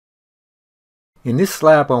In this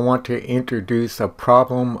lab, I want to introduce a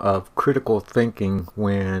problem of critical thinking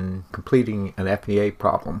when completing an FEA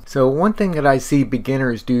problem. So one thing that I see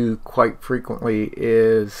beginners do quite frequently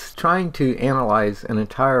is trying to analyze an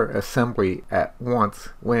entire assembly at once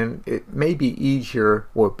when it may be easier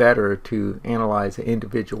or better to analyze an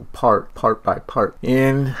individual part by part.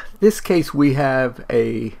 In this case, we have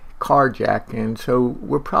a car jack, and so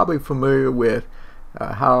we're probably familiar with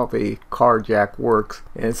how the car jack works,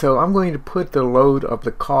 and so I'm going to put the load of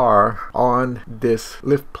the car on this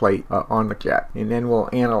lift plate on the jack, and then we'll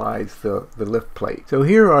analyze the lift plate. So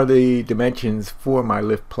here are the dimensions for my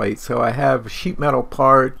lift plate. So I have a sheet metal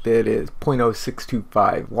part that is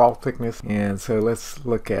 0.0625 wall thickness, and so let's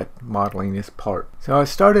look at modeling this part. So I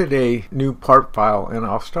started a new part file, and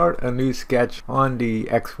I'll start a new sketch on the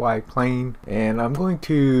XY plane, and I'm going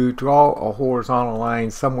to draw a horizontal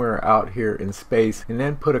line somewhere out here in space, and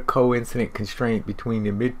then put a coincident constraint between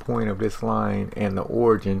the midpoint of this line and the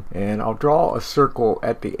origin, and I'll draw a circle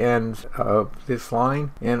at the ends of this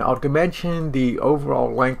line, and I'll dimension the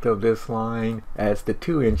overall length of this line as the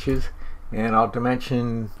 2 inches, and I'll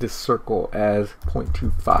dimension this circle as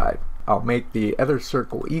 0.25. I'll make the other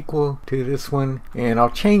circle equal to this one, and I'll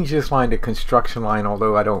change this line to construction line,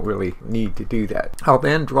 although I don't really need to do that. I'll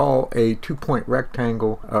then draw a 2-point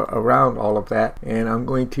rectangle around all of that, and I'm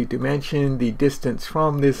going to dimension the distance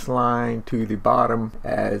from this line to the bottom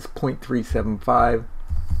as 0.375,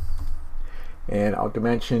 and I'll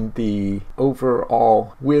dimension the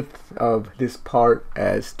overall width of this part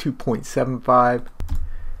as 2.75.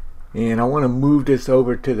 And I want to move this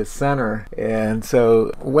over to the center, and so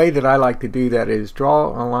the way that I like to do that is draw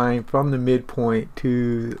a line from the midpoint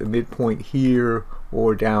to the midpoint here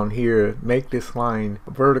or down here, make this line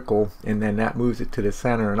vertical, and then that moves it to the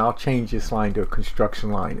center, and I'll change this line to a construction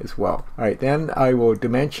line as well. Alright, then I will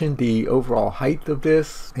dimension the overall height of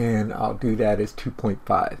this, and I'll do that as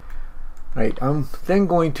 2.5. Right, I'm then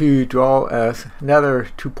going to draw another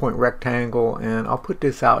 2-point rectangle, and I'll put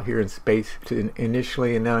this out here in space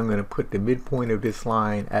initially, and then I'm going to put the midpoint of this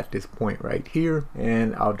line at this point right here,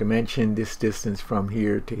 and I'll dimension this distance from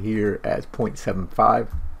here to here as 0.75,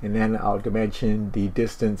 and then I'll dimension the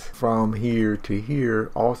distance from here to here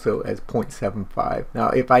also as 0.75. Now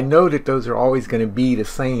if I know that those are always going to be the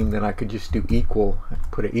same, then I could just do equal,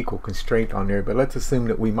 put an equal constraint on there, but let's assume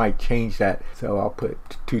that we might change that, so I'll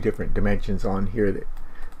put 2 different dimensions on here that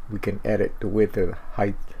we can edit the width or the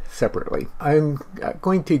height separately. I'm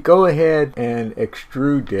going to go ahead and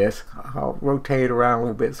extrude this. I'll rotate around a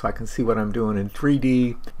little bit so I can see what I'm doing in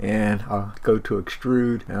 3D, and I'll go to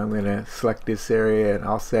extrude, and I'm going to select this area, and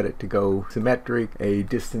I'll set it to go symmetric, a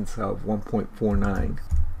distance of 1.49.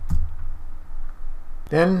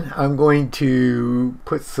 Then I'm going to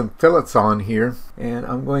put some fillets on here, and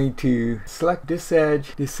I'm going to select this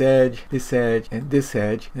edge, this edge, this edge, and this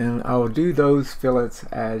edge, and I'll do those fillets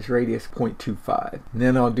as radius 0.25. And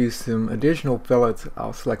then I'll do some additional fillets.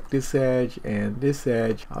 I'll select this edge and this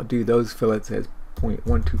edge. I'll do those fillets as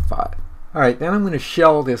 0.125. Alright, then I'm going to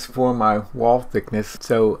shell this for my wall thickness.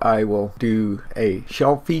 So I will do a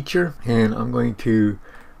shell feature, and I'm going to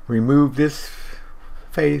remove this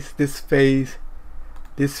face, this face,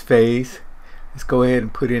 this face. Let's go ahead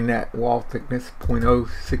and put in that wall thickness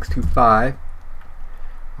 0.0625.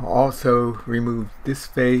 I'll also remove this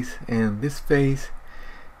face and this face,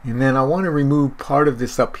 and then I want to remove part of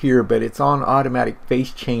this up here, but it's on automatic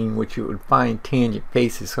face chain, which you would find tangent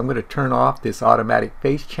faces. So I'm going to turn off this automatic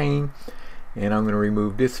face chain, and I'm going to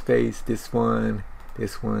remove this face, this one,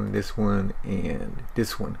 this one, this one, and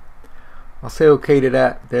this one. I'll say OK to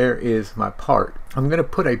that. There is my part. I'm going to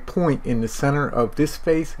put a point in the center of this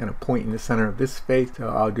face and a point in the center of this face. So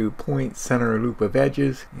I'll do point center loop of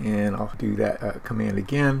edges, and I'll do that command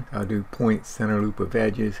again. I'll do point center loop of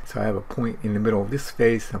edges. So I have a point in the middle of this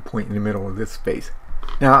face and a point in the middle of this face.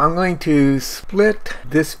 Now I'm going to split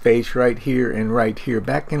this face right here and right here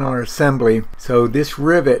back in our assembly, so this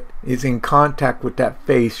rivet is in contact with that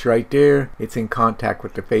face right there. It's in contact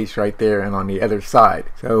with the face right there and on the other side.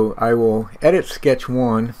 So I will edit sketch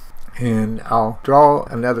 1, and I'll draw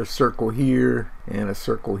another circle here and a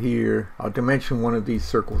circle here. I'll dimension one of these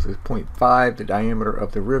circles as 0.5, the diameter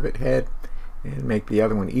of the rivet head, and make the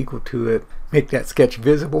other one equal to it. Make that sketch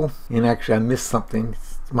visible, and actually I missed something.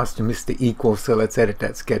 Must have missed the equal, so let's edit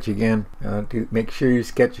that sketch again. To make sure your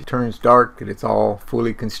sketch turns dark, that it's all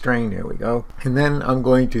fully constrained. There we go. And then I'm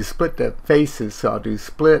going to split the faces, so I'll do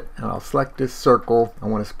split, and I'll select this circle. I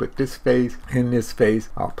want to split this face and this face.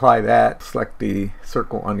 I'll apply that, select the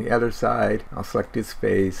circle on the other side. I'll select this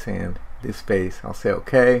face and this face. I'll say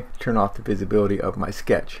OK, turn off the visibility of my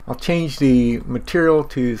sketch. I'll change the material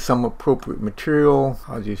to some appropriate material.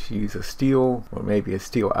 I'll just use a steel or maybe a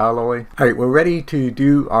steel alloy. Alright, we're ready to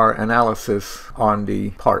do our analysis on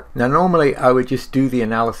the part. Now normally I would just do the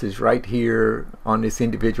analysis right here on this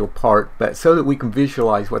individual part, but so that we can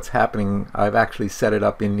visualize what's happening, I've actually set it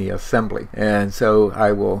up in the assembly. And so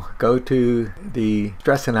I will go to the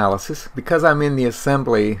stress analysis. Because I'm in the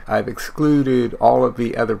assembly, I've excluded all of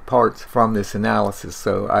the other parts from this analysis.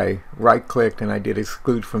 So I right clicked and I did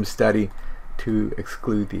exclude from study to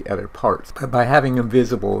exclude the other parts. But by having them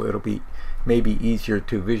visible, it'll be maybe easier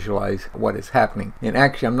to visualize what is happening. And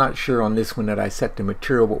actually I'm not sure on this one that I set the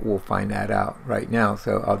material, but we'll find that out right now.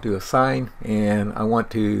 So I'll do assign, and I want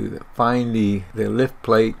to find the lift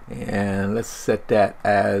plate, and let's set that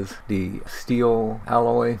as the steel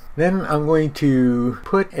alloy. Then I'm going to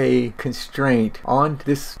put a constraint on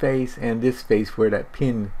this face and this face where that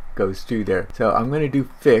pin goes through there. So I'm going to do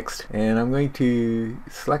fixed, and I'm going to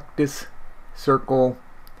select this circle,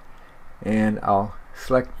 and I'll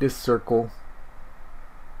select this circle,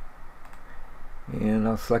 and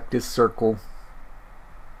I'll select this circle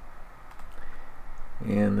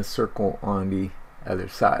and the circle on the other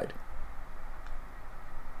side.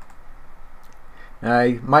 Now,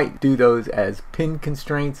 I might do those as pin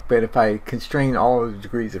constraints, but if I constrain all of the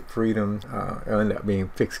degrees of freedom, it'll end up being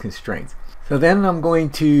fixed constraints. So then I'm going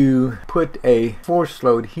to put a force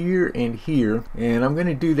load here and here, and I'm going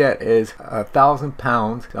to do that as 1,000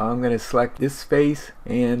 pounds. So I'm going to select this face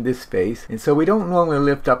and this face. And so we don't normally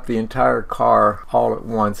lift up the entire car all at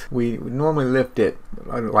once. We normally lift it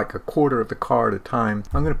like a quarter of the car at a time.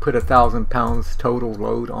 I'm going to put 1,000 pounds total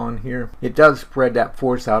load on here. It does spread that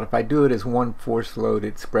force out. If I do it as one force load,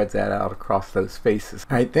 it spreads that out across those faces.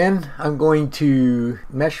 Alright, then I'm going to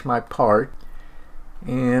mesh my part.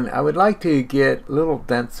 And I would like to get a little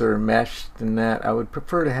denser mesh than that. I would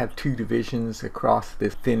prefer to have 2 divisions across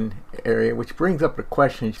this thin area, which brings up the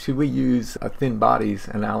question, should we use a thin bodies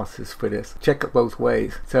analysis for this? Check it both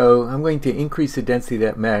ways. So I'm going to increase the density of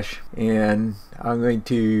that mesh, and I'm going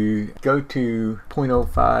to go to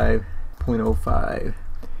 0.05, 0.05.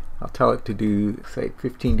 I'll tell it to do, say,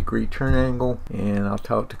 15-degree turn angle, and I'll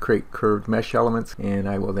tell it to create curved mesh elements, and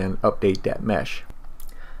I will then update that mesh.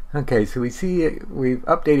 Okay, so we see we've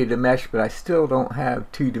updated the mesh, but I still don't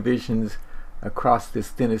have 2 divisions across this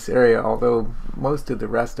thinnest area, although most of the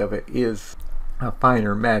rest of it is a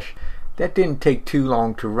finer mesh. That didn't take too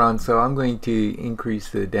long to run, so I'm going to increase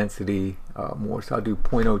the density more, so I'll do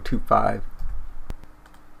 0.025.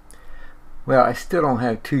 Well, I still don't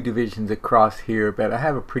have 2 divisions across here, but I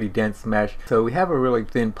have a pretty dense mesh. So we have a really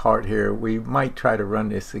thin part here. We might try to run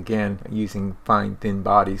this again using fine thin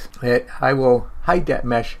bodies. I will hide that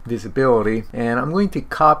mesh visibility, and I'm going to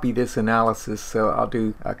copy this analysis. So I'll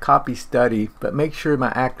do a copy study, but make sure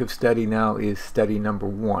my active study now is study number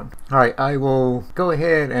 1. Alright, I will go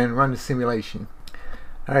ahead and run the simulation.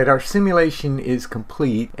 Alright, our simulation is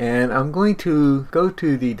complete, and I'm going to go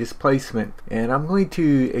to the displacement, and I'm going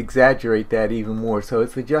to exaggerate that even more. So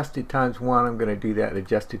it's adjusted times 1, I'm going to do that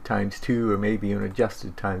adjusted times 2, or maybe even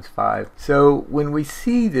adjusted times 5. So when we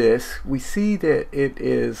see this, we see that it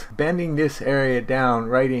is bending this area down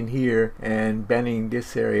right in here and bending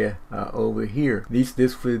this area over here.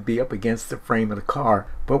 This would be up against the frame of the car.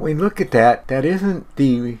 But when we look at that, that isn't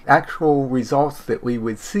the actual results that we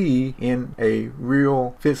would see in a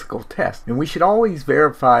real physical test. And we should always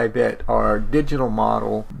verify that our digital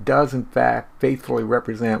model does in fact faithfully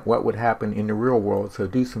represent what would happen in the real world. So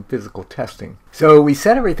do some physical testing. So we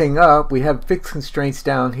set everything up. We have fixed constraints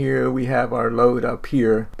down here. We have our load up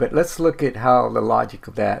here. But let's look at how the logic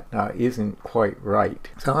of that isn't quite right.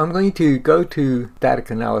 So I'm going to go to static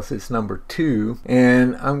analysis number 2,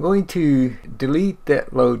 and I'm going to delete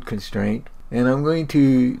that load constraint, and I'm going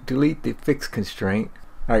to delete the fixed constraint.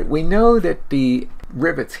 Alright, we know that the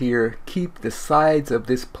rivets here keep the sides of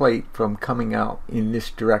this plate from coming out in this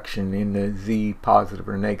direction, in the Z positive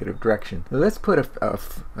or negative direction. So let's put a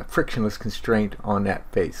frictionless constraint on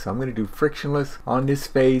that face. So I'm going to do frictionless on this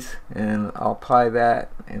face, and I'll apply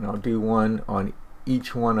that, and I'll do one on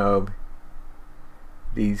each one of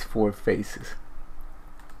these 4 faces.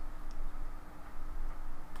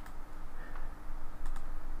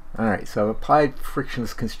 Alright, so I've applied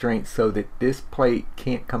frictionless constraints so that this plate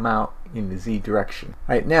can't come out in the Z direction.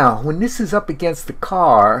 Alright, now when this is up against the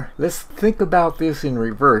car, let's think about this in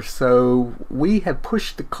reverse. So we have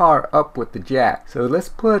pushed the car up with the jack. So let's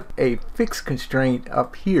put a fixed constraint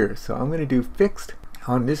up here. So I'm going to do fixed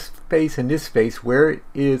on this face and this face where it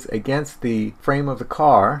is against the frame of the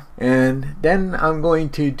car, and then I'm going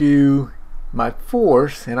to do my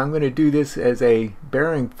force, and I'm going to do this as a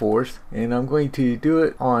bearing force, and I'm going to do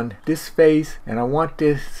it on this face, and I want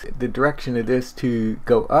the direction of this to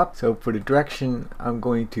go up. So for the direction, I'm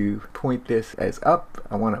going to point this as up.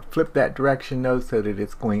 I want to flip that direction though so that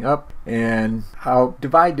it's going up, and I'll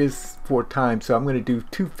divide this 4 times. So I'm going to do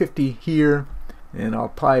 250 here, and I'll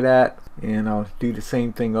apply that, and I'll do the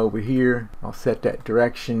same thing over here. I'll set that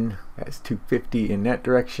direction as 250 in that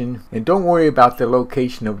direction, and don't worry about the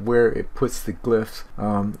location of where it puts the glyphs.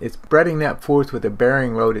 It's spreading that force with a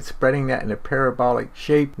bearing load. It's spreading that in a parabolic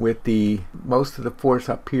shape with the most of the force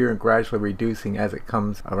up here and gradually reducing as it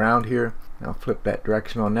comes around here. I'll flip that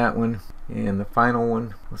direction on that one, and the final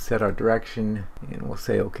one, we'll set our direction and we'll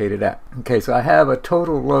say okay to that. Okay, so I have a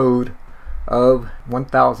total load of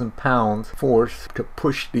 1,000 pounds force to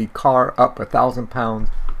push the car up 1,000 pounds.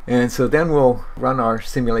 And so then we'll run our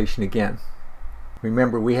simulation again.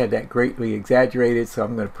 Remember, we had that greatly exaggerated, so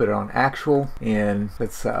I'm going to put it on actual, and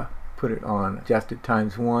let's put it on adjusted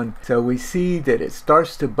times 1. So we see that it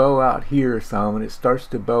starts to bow out here some, and it starts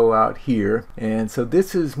to bow out here, and so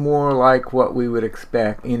this is more like what we would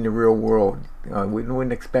expect in the real world. We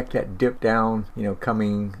wouldn't expect that dip down, you know,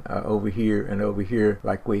 coming over here and over here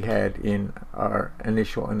like we had in our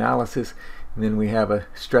initial analysis. And then we have a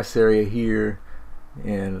stress area here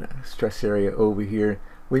and a stress area over here.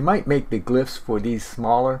 We might make the glyphs for these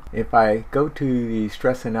smaller. If I go to the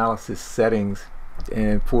stress analysis settings,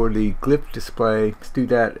 and for the glyph display, let's do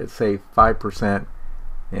that at say 5%,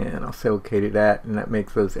 and I'll say okay to that, and that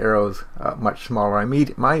makes those arrows much smaller. I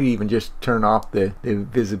might even just turn off the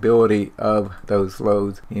visibility of those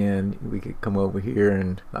loads, and we could come over here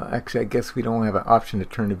and actually I guess we don't have an option to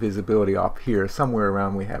turn the visibility off here. Somewhere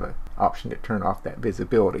around we have an option to turn off that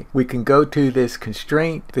visibility. We can go to this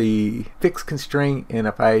constraint, the fixed constraint, and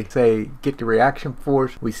if I say get the reaction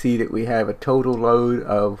force, we see that we have a total load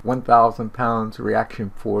of 1,000 pounds reaction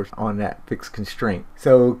force on that fixed constraint.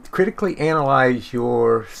 So critically analyze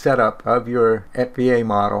your setup of your FEA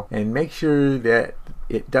model and make sure that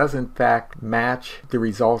it does in fact match the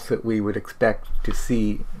results that we would expect to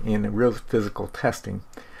see in a real physical testing.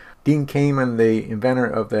 Dean Kamen, the inventor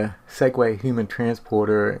of the Segway human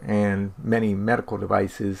transporter and many medical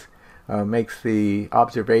devices, makes the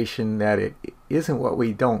observation that it isn't what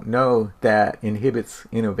we don't know that inhibits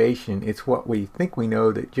innovation. It's what we think we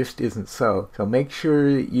know that just isn't so. So make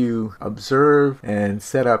sure that you observe and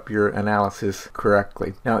set up your analysis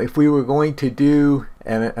correctly. Now, if we were going to do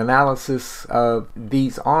an analysis of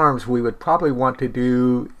these arms, we would probably want to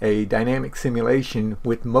do a dynamic simulation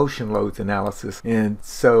with motion loads analysis. And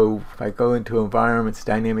so if I go into environments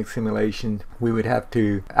dynamic simulation, we would have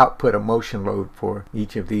to output a motion load for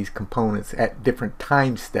each of these components at different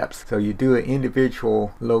time steps. So you do an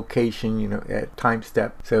individual location, you know, at time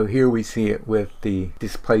step. So here we see it with the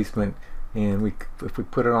displacement, and if we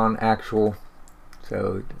put it on actual,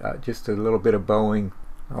 so just a little bit of bowing.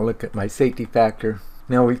 I'll look at my safety factor.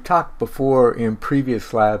 Now, we've talked before in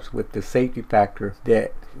previous labs with the safety factor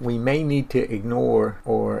that we may need to ignore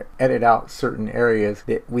or edit out certain areas,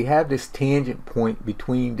 that we have this tangent point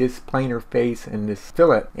between this planar face and this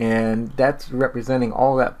fillet, and that's representing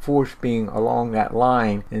all that force being along that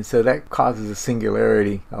line, and so that causes a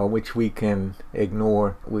singularity which we can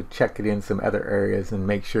ignore. We'll check it in some other areas and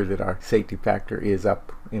make sure that our safety factor is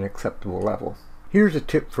up in an acceptable level. Here's a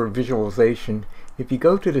tip for visualization. If you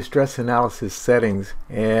go to the stress analysis settings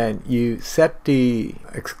and you set the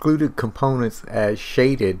excluded components as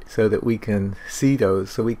shaded so that we can see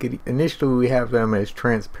those, so initially we have them as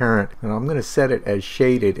transparent, and I'm going to set it as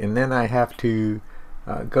shaded, and then I have to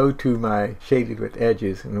go to my shaded with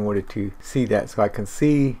edges in order to see that, so I can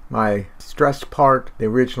see my stressed part, the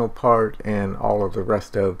original part, and all of the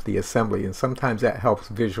rest of the assembly, and sometimes that helps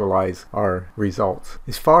visualize our results.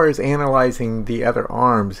 As far as analyzing the other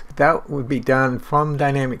arms, that would be done from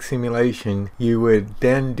dynamic simulation. You would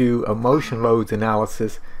then do a motion loads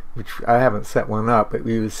analysis, which I haven't set one up, but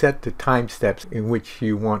we would set the time steps in which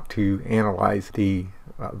you want to analyze the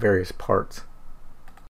various parts.